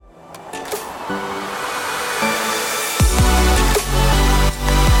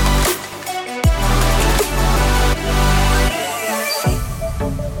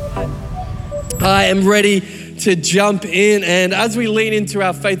I am ready to jump in. And as we lean into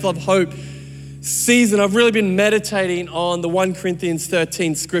our Faith, Love, Hope season, I've really been meditating on the 1 Corinthians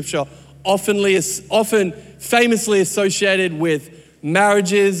 13 scripture, often famously associated with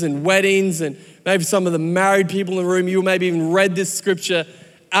marriages and weddings. And maybe some of the married people in the room, you maybe even read this scripture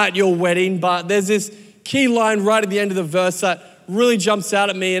at your wedding. But there's this key line right at the end of the verse that really jumps out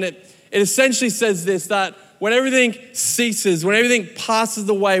at me. And it essentially says this, that when everything ceases, when everything passes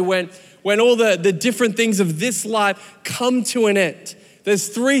away, when all the different things of this life come to an end, there's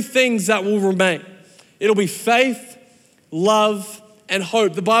three things that will remain. It'll be faith, love, and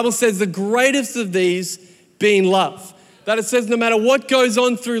hope. The Bible says the greatest of these being love. That it says no matter what goes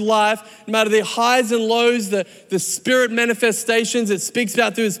on through life, no matter the highs and lows, the spirit manifestations it speaks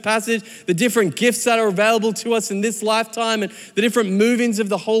about through this passage, the different gifts that are available to us in this lifetime and the different movings of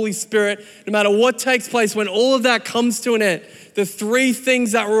the Holy Spirit, no matter what takes place, when all of that comes to an end, the three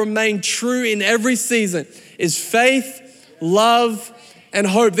things that will remain true in every season is faith, love, and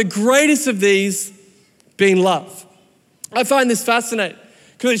hope. The greatest of these being love. I find this fascinating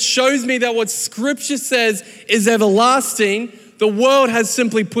because it shows me that what Scripture says is everlasting, the world has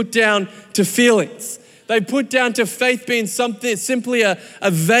simply put down to feelings. They put down to faith being something, simply a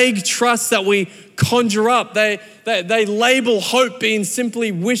vague trust that we conjure up. They label hope being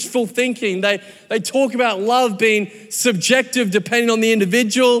simply wishful thinking. They talk about love being subjective depending on the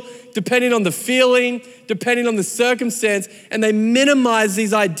individual, depending on the feeling, depending on the circumstance, and they minimize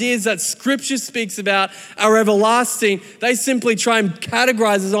these ideas that Scripture speaks about are everlasting. They simply try and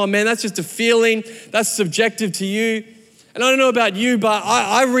categorize as, oh man, that's just a feeling, that's subjective to you. And I don't know about you, but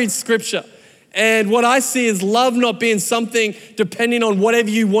I read Scripture, and what I see is love not being something depending on whatever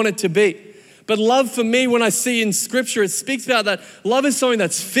you want it to be. But love for me, when I see in Scripture, it speaks about that love is something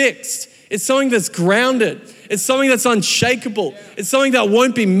that's fixed. It's something that's grounded. It's something that's unshakable. It's something that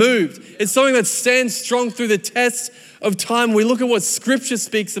won't be moved. It's something that stands strong through the test of time. We look at what Scripture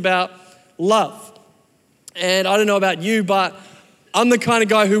speaks about love. And I don't know about you, but I'm the kind of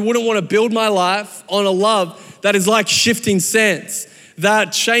guy who wouldn't want to build my life on a love that is like shifting sands,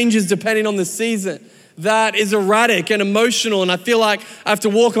 that changes depending on the season, that is erratic and emotional, and I feel like I have to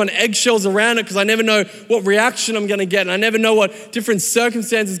walk on eggshells around it because I never know what reaction I'm going to get, and I never know what different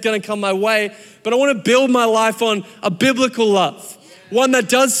circumstances are going to come my way. But I want to build my life on a biblical love, one that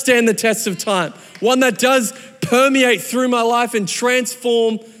does stand the test of time, one that does permeate through my life and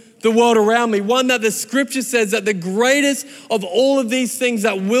transform the world around me, one that the Scripture says that the greatest of all of these things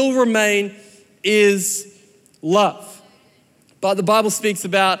that will remain is love. But the Bible speaks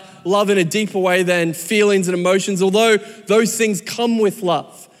about love in a deeper way than feelings and emotions, although those things come with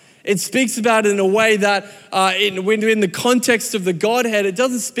love. It speaks about it in a way that in the context of the Godhead, it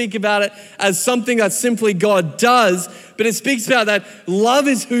doesn't speak about it as something that simply God does, but it speaks about that love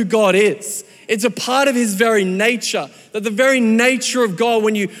is who God is. It's a part of his very nature, that the very nature of God,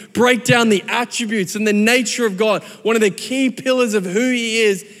 when you break down the attributes and the nature of God, one of the key pillars of who he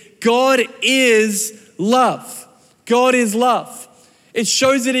is, God is love. God is love. It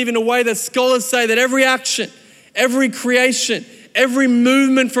shows it even in a way that scholars say that every action, every creation, every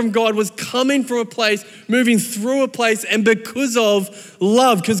movement from God was coming from a place, moving through a place, and because of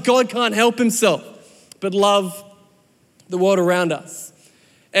love, because God can't help himself but love the world around us.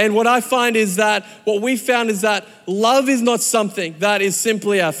 And what I find is that, what we found is that love is not something that is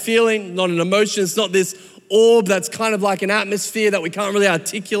simply a feeling, not an emotion. It's not this orb that's kind of like an atmosphere that we can't really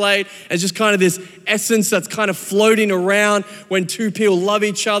articulate. It's just kind of this essence that's kind of floating around when two people love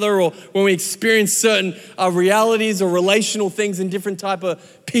each other or when we experience certain realities or relational things in different type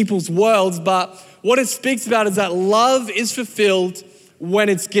of people's worlds. But what it speaks about is that love is fulfilled when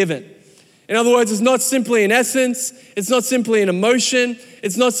it's given. In other words, it's not simply an essence, it's not simply an emotion,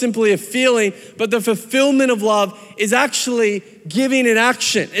 it's not simply a feeling, but the fulfillment of love is actually giving in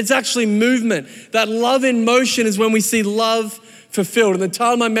action. It's actually movement. That love in motion is when we see love fulfilled. And the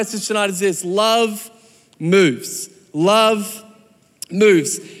title of my message tonight is this: Love Moves. Love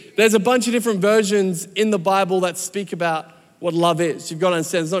moves. There's a bunch of different versions in the Bible that speak about what love is. You've got to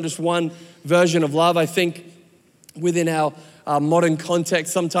understand, it's not just one version of love. I think within our modern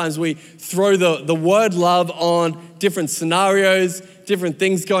context, sometimes we throw the word love on different scenarios, different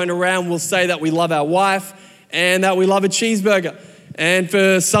things going around. We'll say that we love our wife and that we love a cheeseburger. And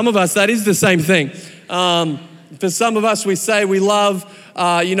for some of us, that is the same thing. For some of us, we say we love,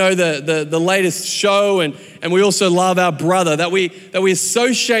 the latest show, and we also love our brother. That we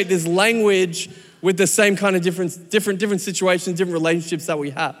associate this language with the same kind of different situations, different relationships that we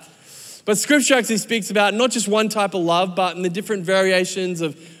have. But Scripture actually speaks about not just one type of love, but in the different variations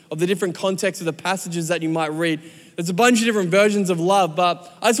of the different contexts of the passages that you might read. There's a bunch of different versions of love,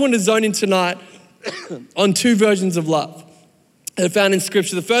 but I just wanted to zone in tonight on two versions of love that are found in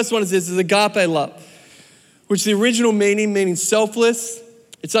Scripture. The first one is this, is agape love, which the original meaning selfless,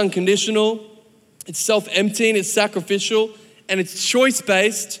 it's unconditional, it's self-emptying, it's sacrificial, and it's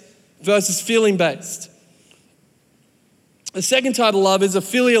choice-based versus feeling-based. The second type of love is a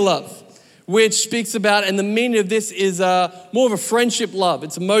filial love, which speaks about, and the meaning of this is more of a friendship love.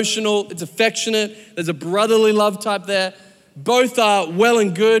 It's emotional, it's affectionate, there's a brotherly love type there. Both are well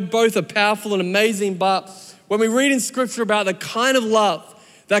and good, both are powerful and amazing, but when we read in Scripture about the kind of love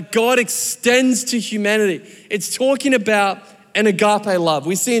that God extends to humanity, it's talking about an agape love.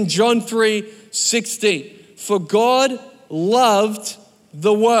 We see in John 3:16, for God loved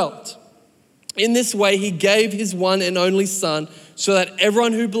the world. In this way, he gave his one and only Son so that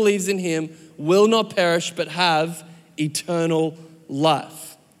everyone who believes in him will not perish but have eternal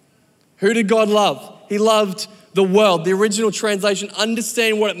life. Who did God love? He loved the world. The original translation,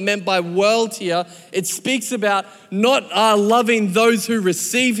 understanding what it meant by world here, it speaks about not loving those who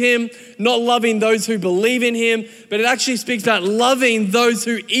receive him, not loving those who believe in him, but it actually speaks about loving those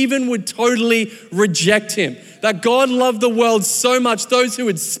who even would totally reject him. That God loved the world so much, those who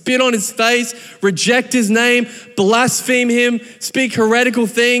would spit on his face, reject his name, blaspheme him, speak heretical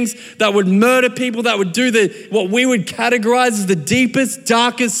things, that would murder people, that would do what we would categorize as the deepest,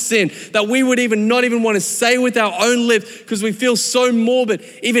 darkest sin, that we would not even want to say with our own lips because we feel so morbid,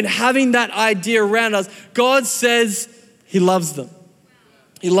 even having that idea around us. God says he loves them.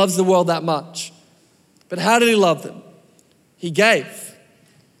 He loves the world that much. But how did he love them? He gave.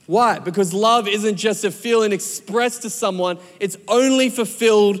 Why? Because love isn't just a feeling expressed to someone, it's only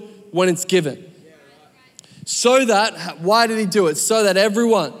fulfilled when it's given. So that, why did he do it? So that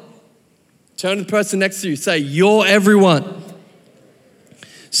everyone, turn to the person next to you, say, you're everyone.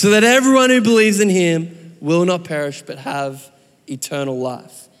 So that everyone who believes in him will not perish but have eternal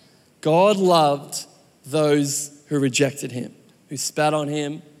life. God loved those who rejected him, who spat on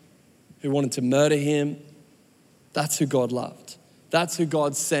him, who wanted to murder him. That's who God loved. That's who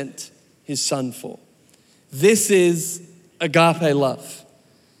God sent his Son for. This is agape love.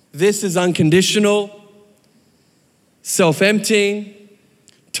 This is unconditional, self-emptying,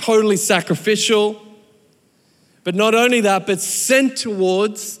 totally sacrificial. But not only that, but sent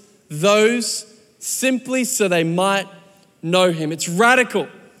towards those simply so they might know him. It's radical.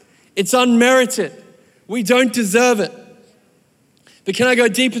 It's unmerited. We don't deserve it. But can I go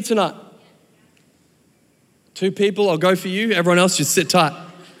deeper tonight? 2 people, I'll go for you. Everyone else, just sit tight.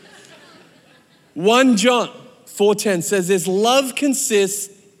 1 John 4:10 says this, love consists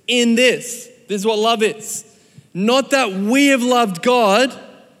in this. This is what love is. Not that we have loved God,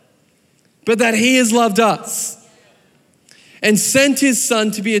 but that he has loved us and sent his Son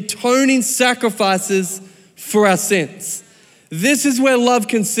to be atoning sacrifices for our sins. This is where love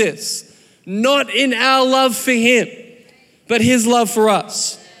consists. Not in our love for him, but his love for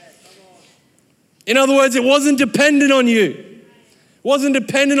us. In other words, it wasn't dependent on you. It wasn't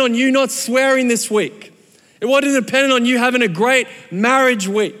dependent on you not swearing this week. It wasn't dependent on you having a great marriage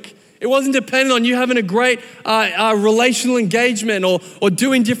week. It wasn't dependent on you having a great relational engagement or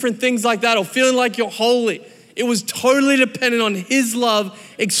doing different things like that or feeling like you're holy. It was totally dependent on his love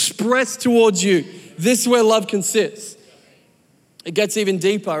expressed towards you. This is where love consists. It gets even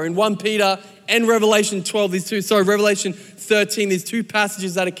deeper. In 1 Peter and Revelation 13, these two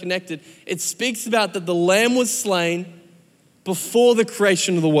passages that are connected, it speaks about that the Lamb was slain before the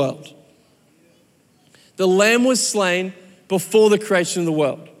creation of the world. The Lamb was slain before the creation of the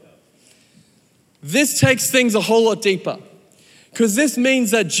world. This takes things a whole lot deeper because this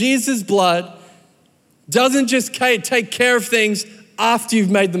means that Jesus' blood doesn't just take care of things after you've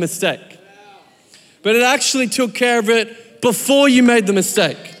made the mistake, but it actually took care of it before you made the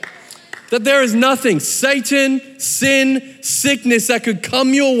mistake. That there is nothing, Satan, sin, sickness that could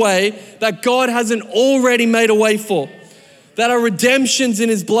come your way that God hasn't already made a way for. That are redemptions in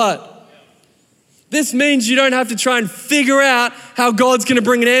his blood. This means you don't have to try and figure out how God's going to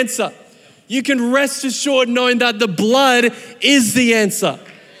bring an answer. You can rest assured knowing that the blood is the answer.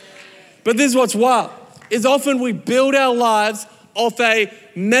 But this is what's wild, is often we build our lives off a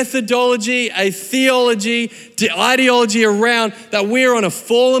methodology, a theology, the ideology around that we're on a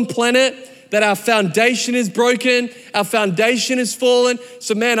fallen planet, that our foundation is broken, our foundation is fallen.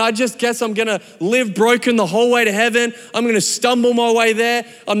 So man, I just guess I'm gonna live broken the whole way to heaven. I'm gonna stumble my way there.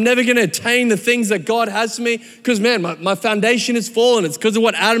 I'm never gonna attain the things that God has for me because man, my foundation is fallen. It's because of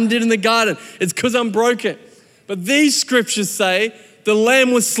what Adam did in the garden. It's because I'm broken. But these scriptures say the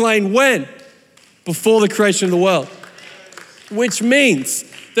Lamb was slain when? Before the creation of the world. Which means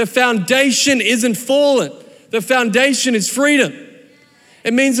the foundation isn't fallen. The foundation is freedom.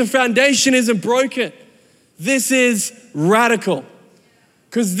 It means the foundation isn't broken. This is radical.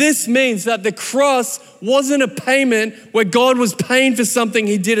 Because this means that the cross wasn't a payment where God was paying for something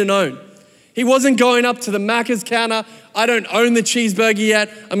he didn't own. He wasn't going up to the Macca's counter, I don't own the cheeseburger yet,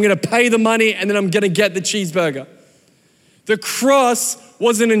 I'm gonna pay the money and then I'm gonna get the cheeseburger. The cross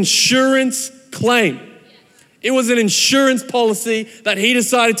was an insurance claim. It was an insurance policy that he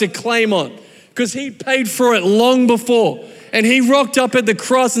decided to claim on because he paid for it long before. And he rocked up at the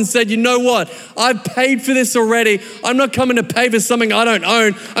cross and said, you know what? I've paid for this already. I'm not coming to pay for something I don't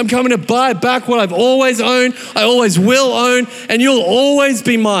own. I'm coming to buy back what I've always owned, I always will own, and you'll always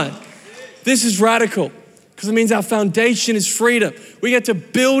be mine. This is radical because it means our foundation is freedom. We get to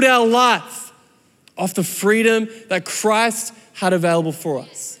build our life off the freedom that Christ had available for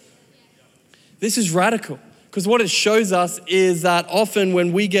us. This is radical because what it shows us is that often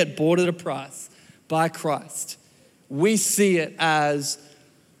when we get bought at a price by Christ, we see it as,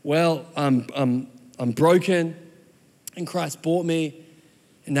 well, I'm broken and Christ bought me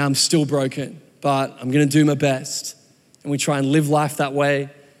and now I'm still broken, but I'm gonna do my best. And we try and live life that way,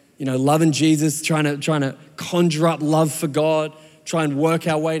 you know, loving Jesus, trying to conjure up love for God, try and work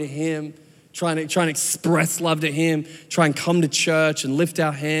our way to him, trying to express love to him, try and come to church and lift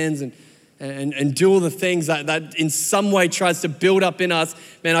our hands and do all the things that in some way tries to build up in us,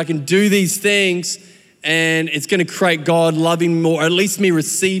 man, I can do these things and it's gonna create God loving more, or at least me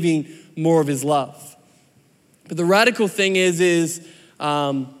receiving more of his love. But the radical thing is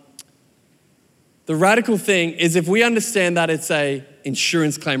if we understand that it's a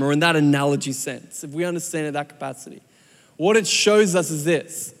insurance claim, or in that analogy sense, if we understand it in that capacity, what it shows us is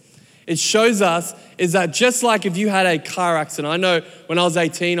this. It shows us is that just like if you had a car accident, I know when I was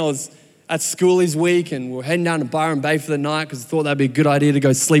 18, I was at Schoolies week and we were heading down to Byron Bay for the night because I thought that'd be a good idea to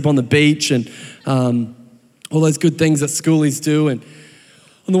go sleep on the beach and all those good things that Schoolies do. And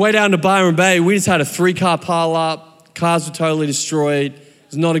on the way down to Byron Bay, we just had a 3-car pile up. Cars were totally destroyed. It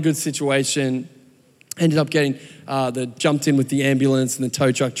was not a good situation. Ended up getting, jumped in with the ambulance and the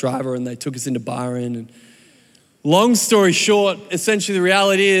tow truck driver and they took us into Byron. And long story short, essentially the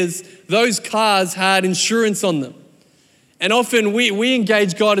reality is those cars had insurance on them. And often we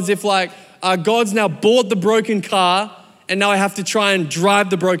engage God as if like, God's now bought the broken car and now I have to try and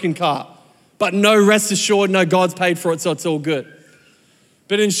drive the broken car. But no, rest assured, no, God's paid for it, so it's all good.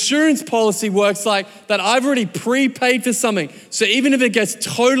 But insurance policy works like that I've already prepaid for something. So even if it gets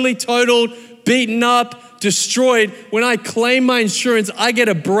totally totaled, beaten up, destroyed, when I claim my insurance, I get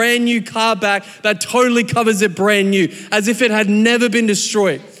a brand new car back that totally covers it brand new, as if it had never been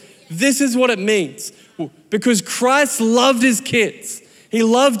destroyed. This is what it means. Because Christ loved his kids. He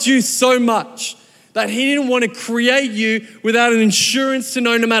loved you so much that he didn't want to create you without an insurance to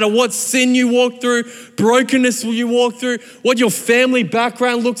know no matter what sin you walk through, brokenness you walk through, what your family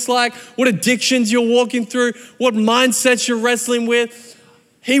background looks like, what addictions you're walking through, what mindsets you're wrestling with.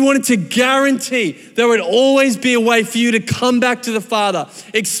 He wanted to guarantee there would always be a way for you to come back to the Father,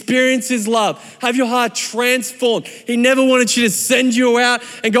 experience his love, have your heart transformed. He never wanted you to send you out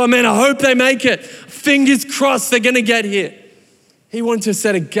and go, man, I hope they make it. Fingers crossed they're gonna get here. He wanted to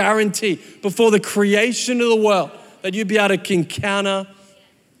set a guarantee before the creation of the world that you'd be able to encounter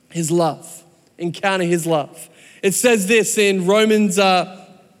his love, encounter his love. It says this in Romans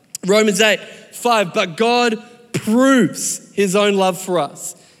 8:5, but God proves his own love for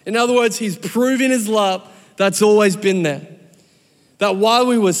us. In other words, he's proven his love that's always been there. That while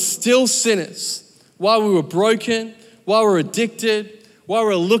we were still sinners, while we were broken, while we were addicted, while we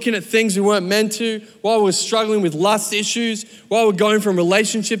were looking at things we weren't meant to, while we were struggling with lust issues, while we're going from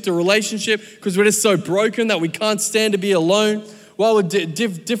relationship to relationship because we're just so broken that we can't stand to be alone, while we're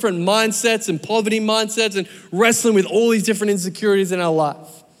different mindsets and poverty mindsets and wrestling with all these different insecurities in our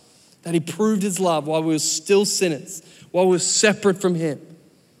life, that he proved his love while we were still sinners, while we were separate from him.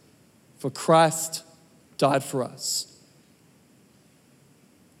 For Christ died for us.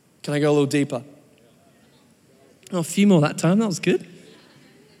 Can I go a little deeper? Oh, a few more that time, that was good.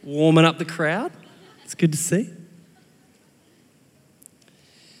 Warming up the crowd, it's good to see.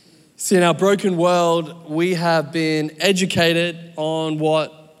 See, in our broken world, we have been educated on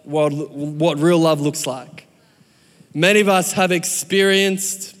what real love looks like. Many of us have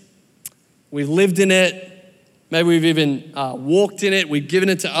experienced, we've lived in it, maybe we've even walked in it, we've given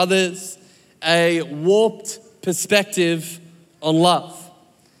it to others, a warped perspective on love.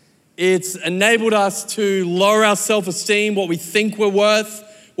 It's enabled us to lower our self-esteem, what we think we're worth,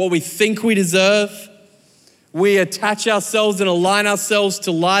 what we think we deserve. We attach ourselves and align ourselves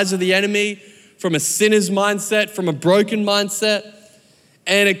to lies of the enemy from a sinner's mindset, from a broken mindset,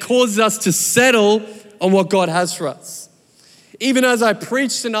 and it causes us to settle on what God has for us. Even as I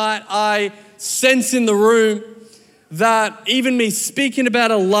preach tonight, I sense in the room that even me speaking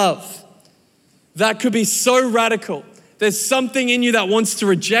about a love that could be so radical, there's something in you that wants to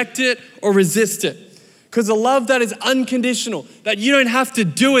reject it or resist it. Because a love that is unconditional, that you don't have to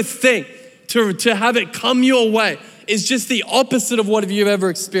do a thing to have it come your way, is just the opposite of what you've ever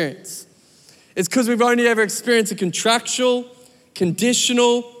experienced. It's because we've only ever experienced a contractual,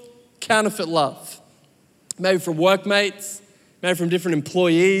 conditional, counterfeit love. Maybe from workmates, maybe from different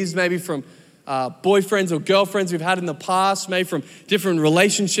employees, maybe from boyfriends or girlfriends we've had in the past, maybe from different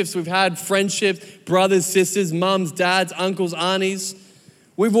relationships we've had, friendships, brothers, sisters, mums, dads, uncles, aunties.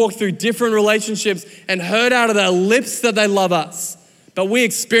 We've walked through different relationships and heard out of their lips that they love us. But we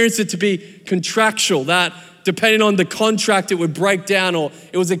experience it to be contractual, that depending on the contract, it would break down, or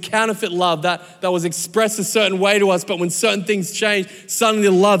it was a counterfeit love that was expressed a certain way to us, but when certain things changed, suddenly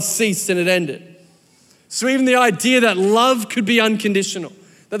the love ceased and it ended. So even the idea that love could be unconditional,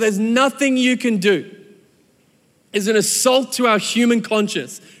 that there's nothing you can do, is an assault to our human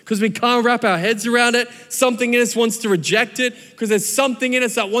conscience because we can't wrap our heads around it. Something in us wants to reject it because there's something in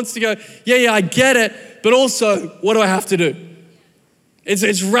us that wants to go, yeah, I get it, but also, what do I have to do?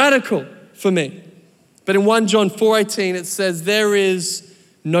 It's radical for me. But in 1 John 4:18, it says, there is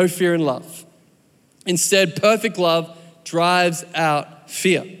no fear in love. Instead, perfect love drives out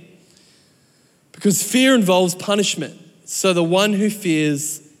fear. Because fear involves punishment. So the one who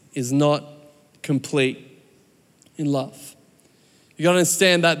fears is not complete in love. You gotta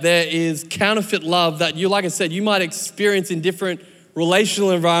understand that there is counterfeit love that you, like I said, you might experience in different relational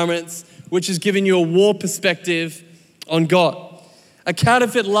environments, which is giving you a war perspective on God. A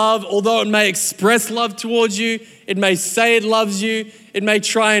counterfeit love, although it may express love towards you, it may say it loves you, it may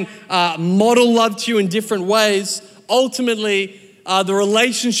try and model love to you in different ways, ultimately the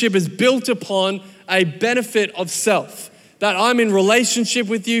relationship is built upon a benefit of self. That I'm in relationship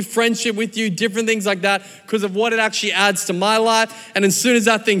with you, friendship with you, different things like that because of what it actually adds to my life. And as soon as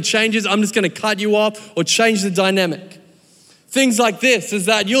that thing changes, I'm just gonna cut you off or change the dynamic. Things like this is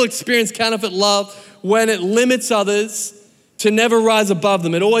that you'll experience counterfeit love when it limits others to never rise above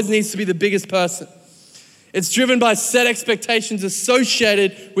them. It always needs to be the biggest person. It's driven by set expectations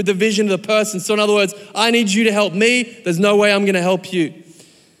associated with the vision of the person. So in other words, I need you to help me. There's no way I'm gonna help you.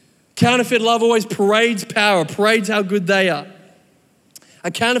 Counterfeit love always parades power, parades how good they are.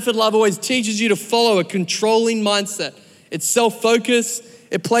 A counterfeit love always teaches you to follow a controlling mindset. It's self-focused.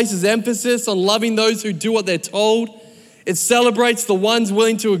 It places emphasis on loving those who do what they're told. It celebrates the ones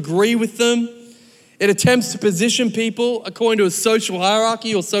willing to agree with them. It attempts to position people according to a social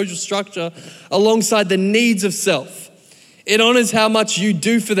hierarchy or social structure alongside the needs of self. It honors how much you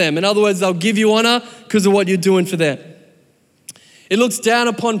do for them. In other words, they'll give you honor because of what you're doing for them. It looks down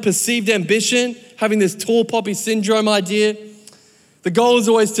upon perceived ambition, having this tall poppy syndrome idea. The goal is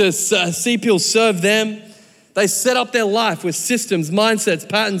always to see people serve them. They set up their life with systems, mindsets,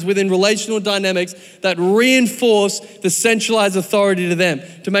 patterns within relational dynamics that reinforce the centralized authority to them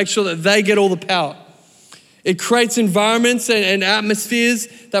to make sure that they get all the power. It creates environments and atmospheres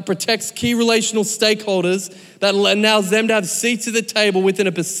that protects key relational stakeholders that allows them to have seats at the table within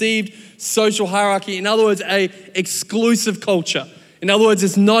a perceived social hierarchy. In other words, a exclusive culture. In other words,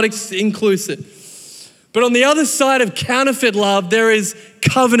 it's not inclusive. But on the other side of counterfeit love, there is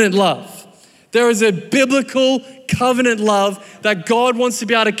covenant love. There is a biblical covenant love that God wants to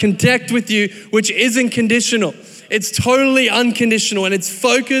be able to connect with you, which isn't conditional. It's totally unconditional and it's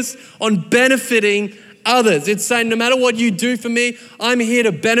focused on benefiting others. It's saying no matter what you do for me, I'm here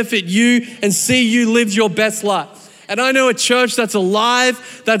to benefit you and see you live your best life. And I know a church that's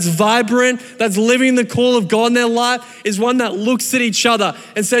alive, that's vibrant, that's living the call of God in their life is one that looks at each other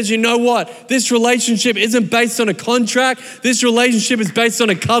and says, you know what? This relationship isn't based on a contract. This relationship is based on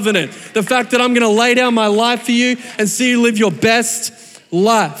a covenant. The fact that I'm going to lay down my life for you and see you live your best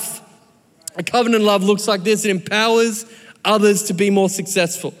life. A covenant love looks like this. It empowers others to be more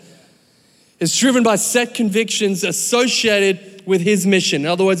successful. It's driven by set convictions associated with his mission. In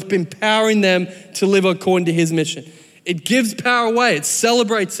other words, empowering them to live according to his mission. It gives power away. It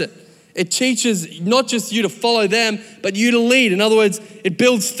celebrates it. It teaches not just you to follow them, but you to lead. In other words, it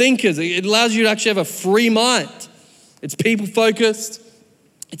builds thinkers. It allows you to actually have a free mind. It's people-focused.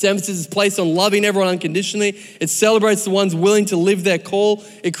 Its emphasis is placed on loving everyone unconditionally. It celebrates the ones willing to live their call.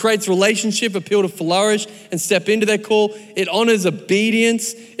 It creates relationship for people to flourish and step into their call. It honors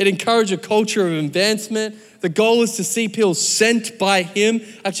obedience. It encourages a culture of advancement, The goal is to see people sent by him,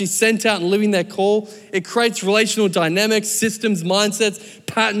 actually sent out and living their call. It creates relational dynamics, systems, mindsets,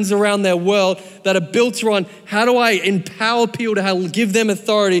 patterns around their world that are built around how do I empower people to give them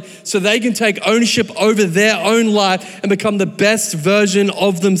authority so they can take ownership over their own life and become the best version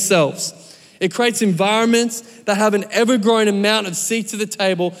of themselves. It creates environments that have an ever-growing amount of seats at the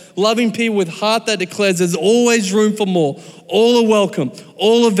table, loving people with heart that declares there's always room for more. All are welcome,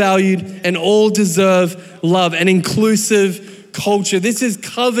 all are valued, and all deserve love, an inclusive culture. This is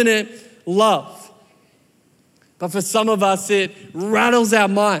covenant love. But for some of us, it rattles our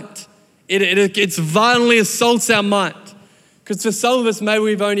mind. It violently assaults our mind. Because for some of us, maybe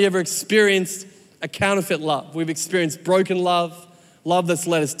we've only ever experienced a counterfeit love. We've experienced broken love, love that's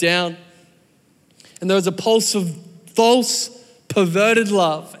let us down. And there is a pulse of false, perverted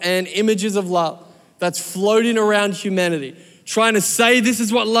love and images of love that's floating around humanity, trying to say this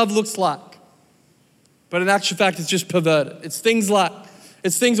is what love looks like. But in actual fact, it's just perverted. This is what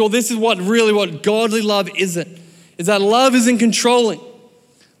godly love isn't. Is that love isn't controlling.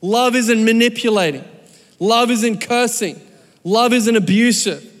 Love isn't manipulating. Love isn't cursing. Love isn't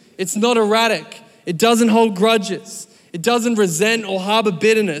abusive. It's not erratic. It doesn't hold grudges. It doesn't resent or harbor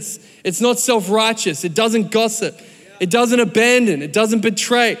bitterness. It's not self-righteous. It doesn't gossip. It doesn't abandon. It doesn't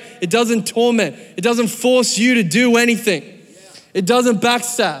betray. It doesn't torment. It doesn't force you to do anything. It doesn't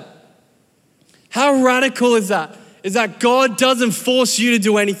backstab. How radical is that? Is that God doesn't force you to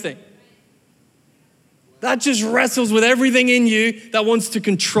do anything. That just wrestles with everything in you that wants to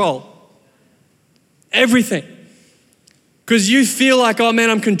control. Everything. Because you feel like, oh man,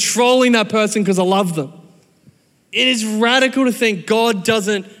 I'm controlling that person because I love them. It is radical to think God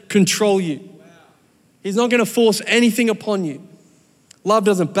doesn't control you. He's not going to force anything upon you. Love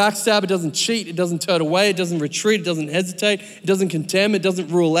doesn't backstab, it doesn't cheat, it doesn't turn away, it doesn't retreat, it doesn't hesitate, it doesn't condemn, it doesn't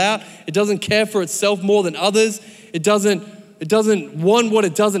rule out, it doesn't care for itself more than others, it doesn't want what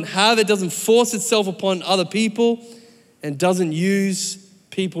it doesn't have, it doesn't force itself upon other people, and doesn't use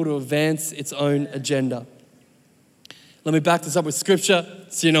people to advance its own agenda. Let me back this up with scripture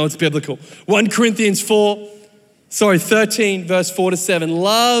so you know it's biblical. 1 Corinthians 13, verse 4-7.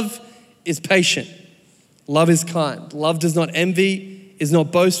 Love is patient. Love is kind. Love does not envy, is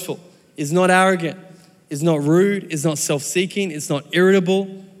not boastful, is not arrogant, is not rude, is not self-seeking, is not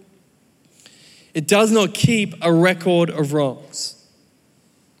irritable. It does not keep a record of wrongs.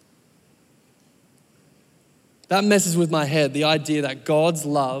 That messes with my head, the idea that God's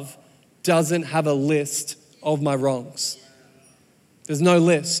love doesn't have a list of my wrongs. There's no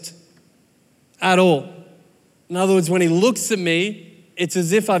list at all. In other words, when he looks at me, it's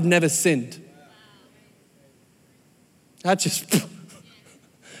as if I've never sinned. That just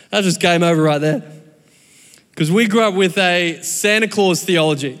game over right there. Because we grew up with a Santa Claus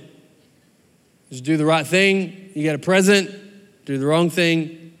theology. Just do the right thing, you get a present. Do the wrong thing,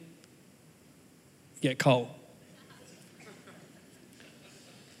 you get coal.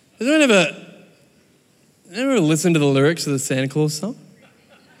 Has anyone ever listened to the lyrics of the Santa Claus song?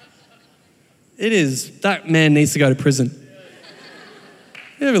 That man needs to go to prison.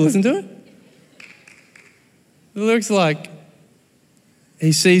 You ever listen to it? The lyrics are like,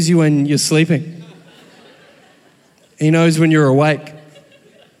 he sees you when you're sleeping. He knows when you're awake.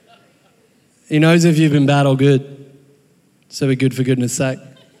 He knows if you've been bad or good. So be good for goodness sake.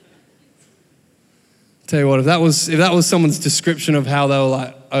 Tell you what, if that was someone's description of how they were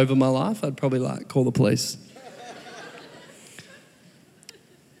like over my life, I'd probably like call the police.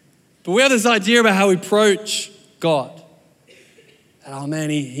 But we have this idea about how we approach God. And oh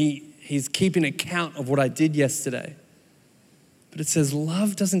man, he's keeping account of what I did yesterday. But it says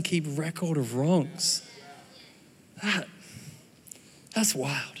love doesn't keep record of wrongs. That's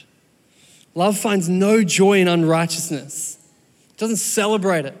wild. Love finds no joy in unrighteousness. It doesn't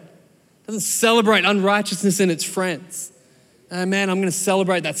celebrate it. It doesn't celebrate unrighteousness in its friends. Oh man, I'm going to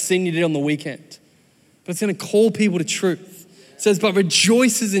celebrate that sin you did on the weekend. But it's going to call people to truth. It says, but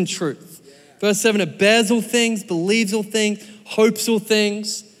rejoices in truth. Verse 7, it bears all things, believes all things, hopes all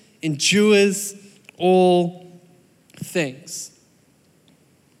things, endures all things.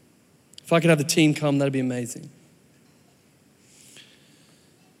 If I could have the team come, that'd be amazing.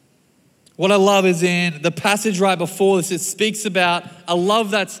 What I love is in the passage right before this, it speaks about a love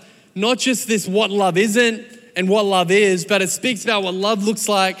that's not just this what love isn't and what love is, but it speaks about what love looks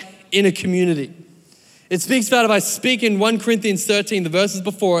like in a community. It speaks about if I speak in 1 Corinthians 13, the verses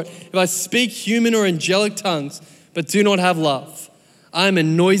before it, if I speak human or angelic tongues, but do not have love, I am a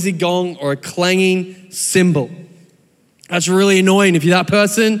noisy gong or a clanging cymbal. That's really annoying. If you're that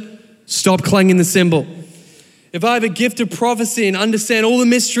person, stop clanging the cymbal. If I have a gift of prophecy and understand all the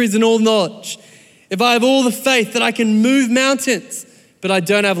mysteries and all knowledge, If I have all the faith that I can move mountains, but I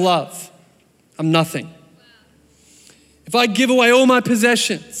don't have love, I'm nothing. If I give away all my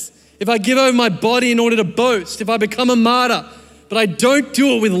possessions, if I give over my body in order to boast, if I become a martyr, but I don't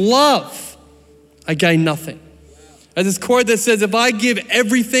do it with love, I gain nothing. There's this quote that says, if I give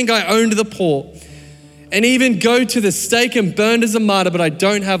everything I own to the poor and even go to the stake and burned as a martyr, but I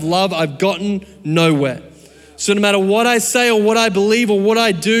don't have love, I've gotten nowhere. So no matter what I say or what I believe or what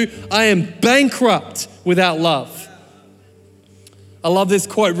I do, I am bankrupt without love. I love this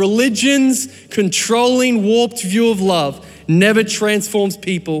quote. Religion's controlling, warped view of love never transforms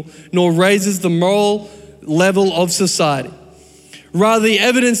people nor raises the moral level of society. Rather, the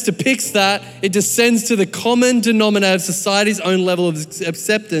evidence depicts that it descends to the common denominator of society's own level of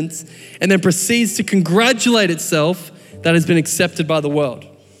acceptance and then proceeds to congratulate itself that has been accepted by the world.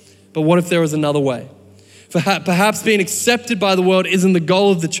 But what if there was another way? Perhaps being accepted by the world isn't the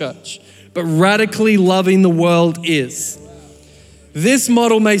goal of the church, but radically loving the world is. This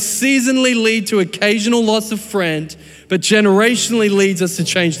model may seasonally lead to occasional loss of friend, but generationally leads us to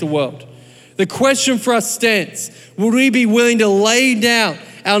change the world. The question for us stands, would we be willing to lay down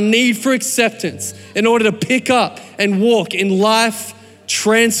our need for acceptance in order to pick up and walk in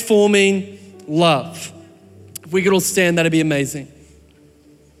life-transforming love? If we could all stand, that'd be amazing.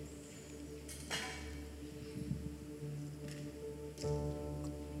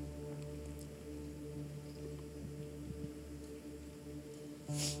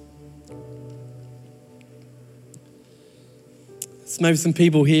 There's maybe some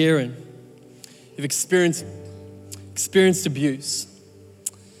people here and you've experienced abuse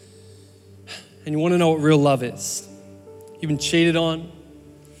and you want to know what real love is. You've been cheated on,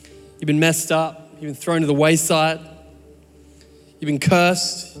 you've been messed up, you've been thrown to the wayside, you've been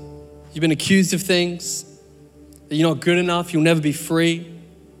cursed, you've been accused of things, that you're not good enough, you'll never be free.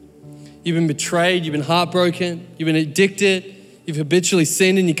 You've been betrayed, you've been heartbroken, you've been addicted, you've habitually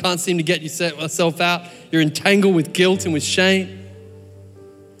sinned and you can't seem to get yourself out. You're entangled with guilt and with shame.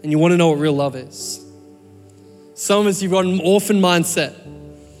 And you want to know what real love is. Some of us, you've got an orphan mindset.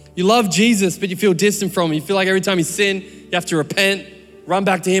 You love Jesus, but you feel distant from him. You feel like every time you sin, you have to repent, run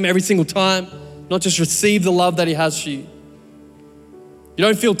back to him every single time, not just receive the love that he has for you. You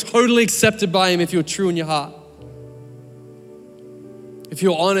don't feel totally accepted by him if you're true in your heart. If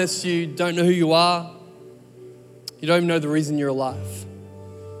you're honest, you don't know who you are. You don't even know the reason you're alive.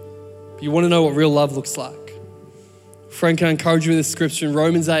 But you want to know what real love looks like. Friend, can I encourage you with this scripture in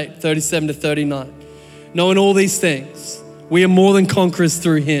Romans 8, 37 to 39. Knowing all these things, we are more than conquerors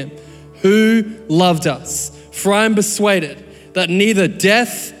through him who loved us. For I am persuaded that neither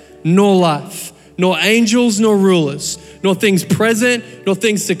death nor life, nor angels nor rulers, nor things present, nor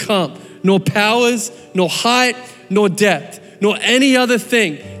things to come, nor powers, nor height, nor depth, nor any other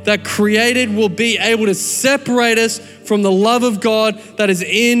thing that created will be able to separate us from the love of God that is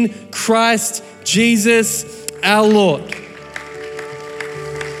in Christ Jesus our Lord.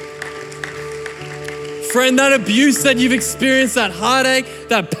 Friend, that abuse that you've experienced, that heartache,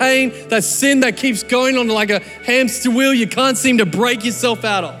 that pain, that sin that keeps going on like a hamster wheel you can't seem to break yourself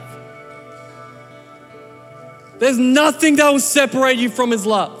out of. There's nothing that will separate you from his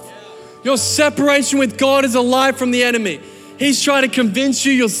love. Your separation with God is a lie from the enemy. He's trying to convince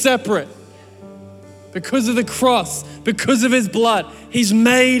you you're separate. Because of the cross, because of his blood, he's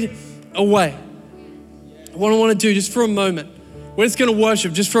made a way. What I want to do just for a moment, we're just going to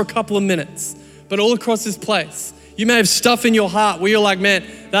worship just for a couple of minutes, but all across this place, you may have stuff in your heart where you're like, man,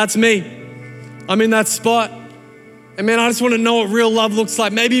 that's me. I'm in that spot. And man, I just want to know what real love looks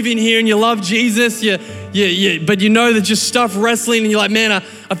like. Maybe you've been here and you love Jesus, but you know that just stuff wrestling and you're like, man, I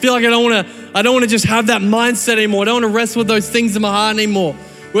feel like I don't want to just have that mindset anymore. I don't want to wrestle with those things in my heart anymore.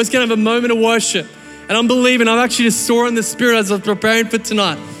 We're just going to have a moment of worship. And I'm believing, I've actually just saw in the spirit as I was preparing for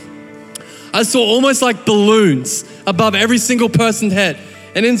tonight. I saw almost like balloons above every single person's head.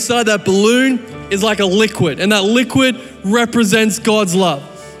 And inside that balloon is like a liquid. And that liquid represents God's love.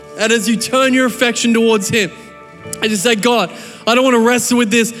 And as you turn your affection towards him, and just say, God, I don't want to wrestle with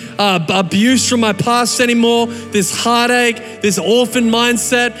this abuse from my past anymore, this heartache, this orphan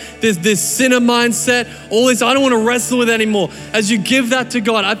mindset, this sinner mindset, all this. I don't want to wrestle with anymore. As you give that to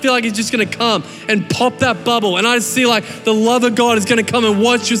God, I feel like he's just going to come and pop that bubble. And I just see like the love of God is going to come and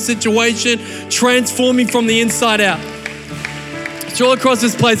watch your situation, transforming from the inside out. So all across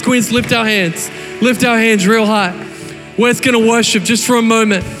this place, can we just lift our hands real high. We're just going to worship just for a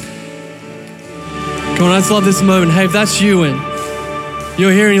moment. Come on, I just love this moment. Hey, if that's you and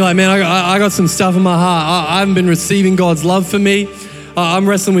you're here and you're like, man, I got some stuff in my heart. I haven't been receiving God's love for me. I'm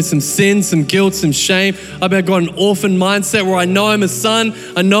wrestling with some sin, some guilt, some shame. I've got an orphan mindset where I know I'm a son,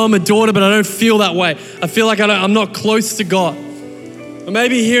 I know I'm a daughter, but I don't feel that way. I feel like I'm not close to God. Or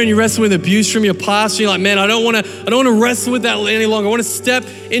maybe you're here and you wrestle with abuse from your past. And you're like, man, I don't want to wrestle with that any longer. I want to step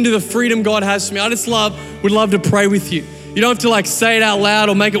into the freedom God has for me. I just would love to pray with you. You don't have to like say it out loud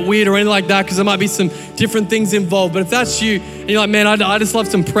or make it weird or anything like that, because there might be some different things involved. But if that's you and you're like, man, I just love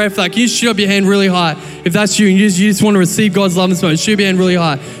some prayer for that, can you shoot up your hand really high? If that's you and you just want to receive God's love in this moment, shoot up your hand really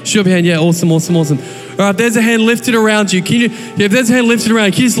high. Shoot up your hand, yeah, awesome. All right, if there's a hand lifted around you, if there's a hand lifted around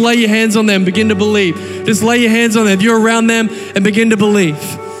you, can you just lay your hands on them and begin to believe? Just lay your hands on them if you're around them and begin to believe.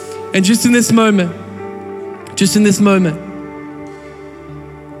 And just in this moment,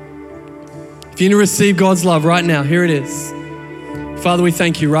 if you're going to receive God's love right now, here it is. Father, we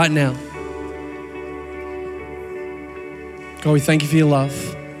thank you right now. God, we thank you for your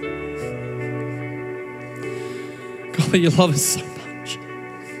love. God, you love us so much.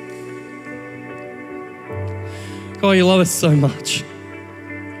 God, you love us so much.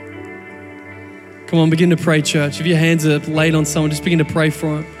 Come on, begin to pray, church. If your hands are laid on someone, just begin to pray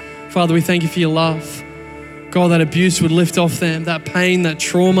for them. Father, we thank you for your love. God, that abuse would lift off them, that pain, that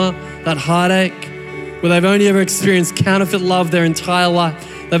trauma, that heartache, where they've only ever experienced counterfeit love their entire life.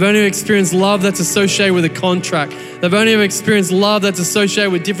 They've only experienced love that's associated with a contract. They've only ever experienced love that's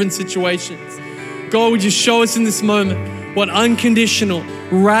associated with different situations. God, would you show us in this moment what unconditional,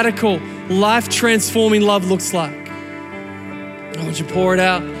 radical, life-transforming love looks like? God, would you pour it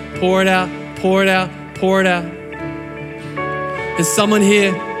out, pour it out, pour it out, pour it out. There's someone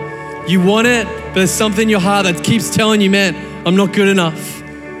here, you want it, but there's something in your heart that keeps telling you, man, I'm not good enough.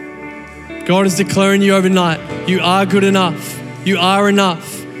 God is declaring you overnight, you are good enough. You are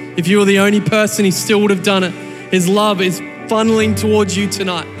enough. If you were the only person, he still would have done it. His love is funneling towards you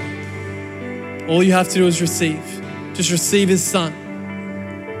tonight. All you have to do is receive. Just receive his son.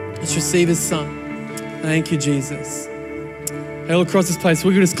 Just receive his son. Thank you, Jesus. Hey, all across this place,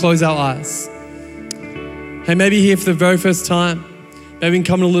 we could just close our eyes. Hey, maybe you're here for the very first time. Maybe you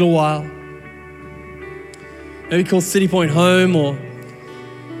can come in a little while. Maybe call City Point home, or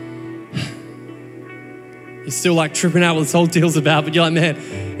you're still like tripping out what this whole deal's about, but you're like, man,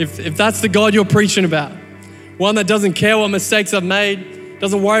 if that's the God you're preaching about, one that doesn't care what mistakes I've made,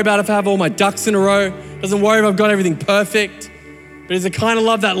 doesn't worry about if I have all my ducks in a row, doesn't worry if I've got everything perfect, but is the kind of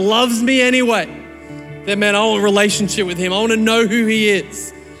love that loves me anyway, then man, I want a relationship with him. I want to know who he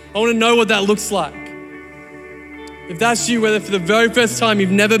is. I want to know what that looks like. If that's you, whether for the very first time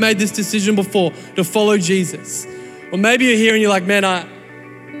you've never made this decision before to follow Jesus, or maybe you're here and you're like, man, I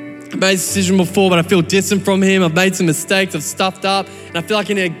made this decision before, but I feel distant from him. I've made some mistakes. I've stuffed up. And I feel like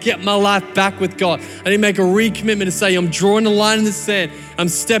I need to get my life back with God. I need to make a recommitment to say, I'm drawing the line in the sand. I'm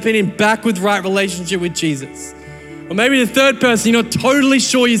stepping in back with right relationship with Jesus. Or maybe the third person, you're not totally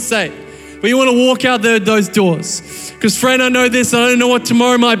sure you're saved, but you want to walk out those doors. Because friend, I know this. I don't know what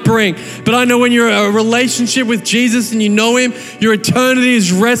tomorrow might bring, but I know when you're in a relationship with Jesus and you know him, your eternity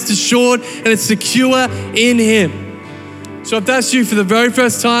is rest assured and it's secure in him. So if that's you for the very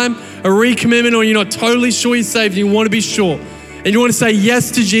first time, a recommitment, or you're not totally sure you're saved and you want to be sure, and you want to say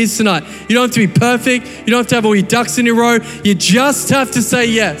yes to Jesus tonight, you don't have to be perfect. You don't have to have all your ducks in a row. You just have to say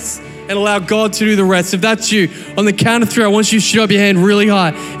yes and allow God to do the rest. If that's you, on the count of 3, I want you to shoot up your hand really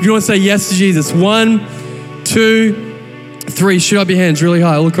high. If you want to say yes to Jesus, 1, 2, 3, shoot up your hands really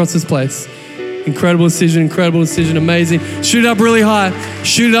high all across this place. Incredible decision, amazing. Shoot it up really high,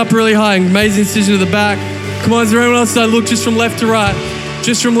 amazing decision to the back. Come on, is there anyone else that look just from left to right?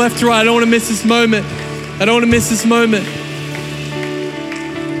 Just from left to right. I don't want to miss this moment.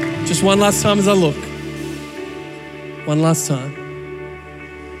 Just one last time as I look. One last time.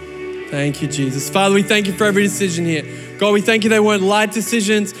 Thank you, Jesus. Father, we thank you for every decision here. God, we thank you they weren't light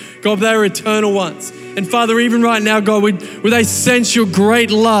decisions. God, they were eternal ones. And Father, even right now, God, would they sense your great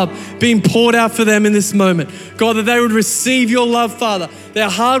love being poured out for them in this moment? God, that they would receive your love, Father. Their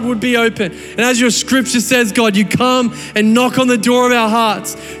heart would be open. And as your scripture says, God, you come and knock on the door of our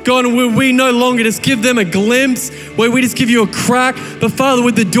hearts. God, and we no longer just give them a glimpse, where we just give you a crack, but Father,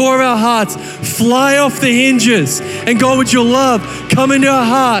 with the door of our hearts, fly off the hinges. And God, with your love, come into our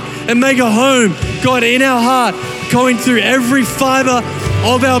heart and make a home, God, in our heart, going through every fiber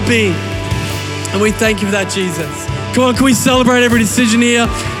of our being. And we thank you for that, Jesus. Come on, can we celebrate every decision here?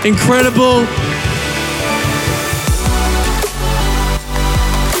 Incredible.